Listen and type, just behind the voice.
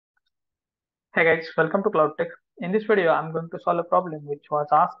Hey guys, welcome to Cloud Tech. In this video, I'm going to solve a problem which was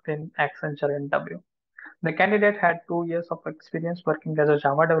asked in Accenture Interview. The candidate had 2 years of experience working as a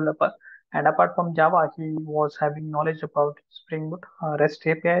Java developer, and apart from Java, he was having knowledge about Spring Boot, REST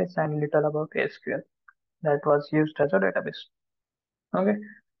APIs, and little about SQL that was used as a database. Okay,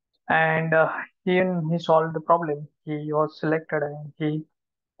 and he solved the problem. He was selected and he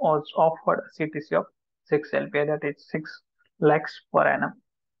was offered a CTC of 6 LPA, that is 6 lakhs per annum.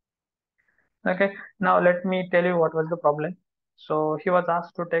 Okay, now let me tell you what was the problem. So he was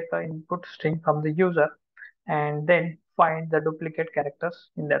asked to take the input string from the user and then find the duplicate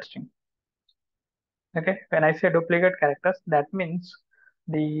characters in that string. Okay, when I say duplicate characters, that means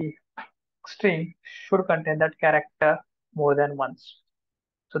the string should contain that character more than once.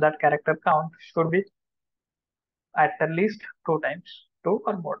 So that character count should be at least 2 times, 2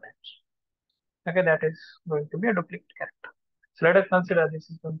 or more times. Okay, that is going to be a duplicate character. So let us consider this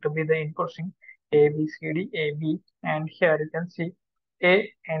is going to be the input string A, B, C, D, A, B, and here you can see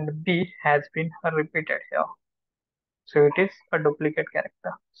A and B has been repeated here. So it is a duplicate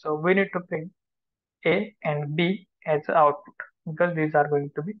character. So we need to print A and B as output because these are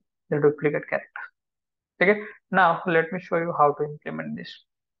going to be the duplicate characters. Okay, now let me show you how to implement this.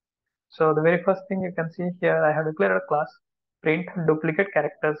 So the very first thing you can see here, I have declared a class print duplicate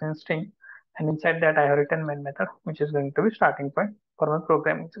characters in string, and inside that I have written main method, which is going to be starting point for my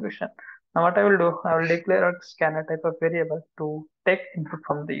program execution. Now what I will do, I will declare a scanner type of variable to take input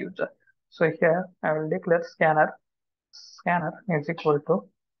from the user. So here I will declare scanner is equal to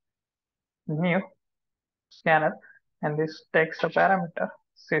new scanner, and this takes a parameter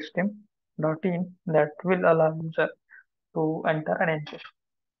system.in that will allow user to enter an input.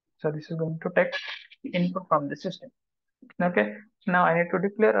 So this is going to take input from the system. Okay, now I need to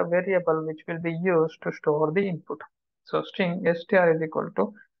declare a variable which will be used to store the input. So string str is equal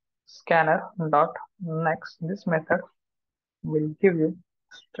to scanner dot next. This method will give you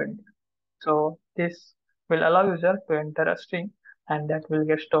string. So this will allow user to enter a string and that will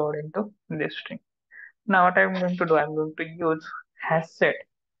get stored into this string. Now what I'm going to do, I'm going to use hash set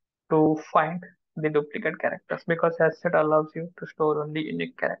to find the duplicate characters because hash set allows you to store only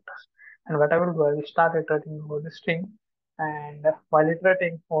unique characters. And what I will do, I will start iterating over the string, and while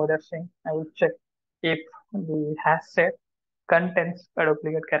iterating over the string, I will check if the hash set contains a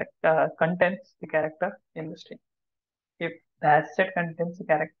duplicate character, contains the character in the string. If the hash set contains a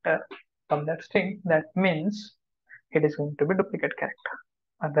character from that string, that means it is going to be duplicate character.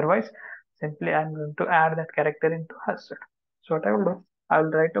 Otherwise, simply I'm going to add that character into hash set. So what I will do, I will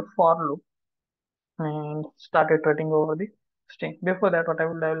write a for loop and start iterating over the string. Before that, what I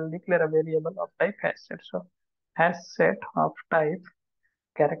will declare a variable of type hash set. So hash set of type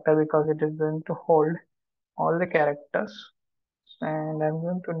character because it is going to hold all the characters, and I'm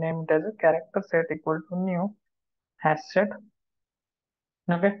going to name it as a character set equal to new hash set.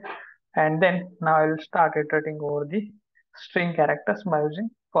 Okay, and then now I will start iterating over the string characters by using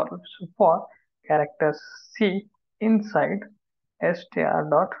for loop. So for characters C inside str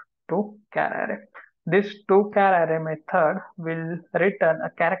dot to char array. This to char array method will return a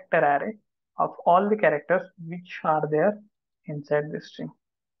character array of all the characters which are there inside this string.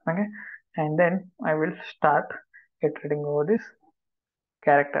 Okay, and then I will start iterating over this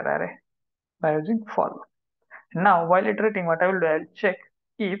character array by using for loop. Now while iterating, what I will do, I will check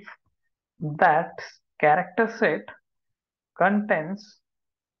if that character set contains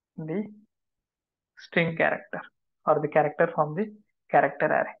the string character or the character from the character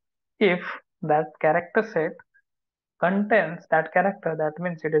array. If that character set contains that character, that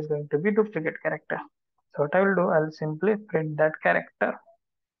means it is going to be duplicate character. So what I will do, I will simply print that character.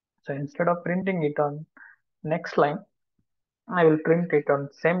 So instead of printing it on next line, I will print it on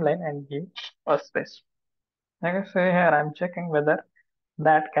same line and give a space. Like I say here, I'm checking whether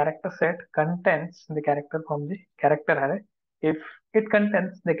that character set contains the character from the character array. If it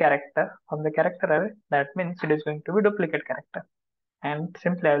contains the character from the character array, that means it is going to be duplicate character. And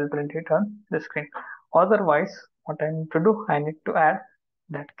simply I will print it on the screen. Otherwise, what I need to do, I need to add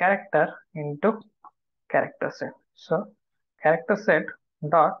that character into character set. So character set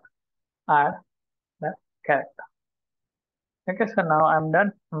dot add the character. Okay, so now I'm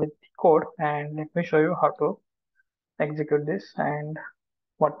done with the code, and let me show you how to execute this and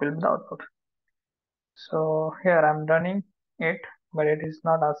what will be the output. So here I'm running it, but it is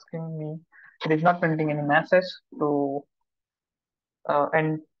not asking me, it is not printing any message to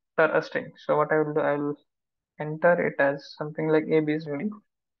enter a string. So what I will do, I will enter it as something like AB is ready,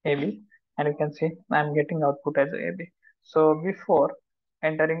 AB, and you can see I'm getting output as AB. So before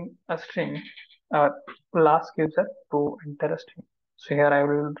entering a string, we'll ask user to enter a string. So here I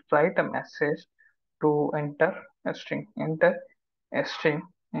will write a message to enter a string,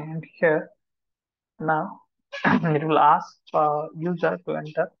 and here now it will ask user to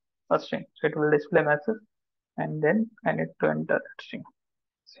enter a string. So it will display message, and then I need to enter a string.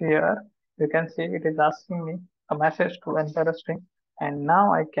 So here you can see it is asking me a message to enter a string, and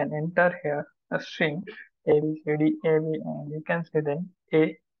now I can enter here a string A B C D A B, and you can see then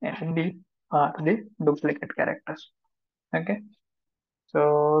A and D are the duplicate characters. Okay.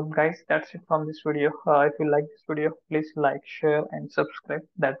 So guys, that's it from this video. If you like this video, please like, share, and subscribe.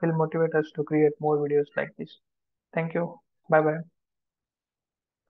 That will motivate us to create more videos like this. Thank you. Bye bye.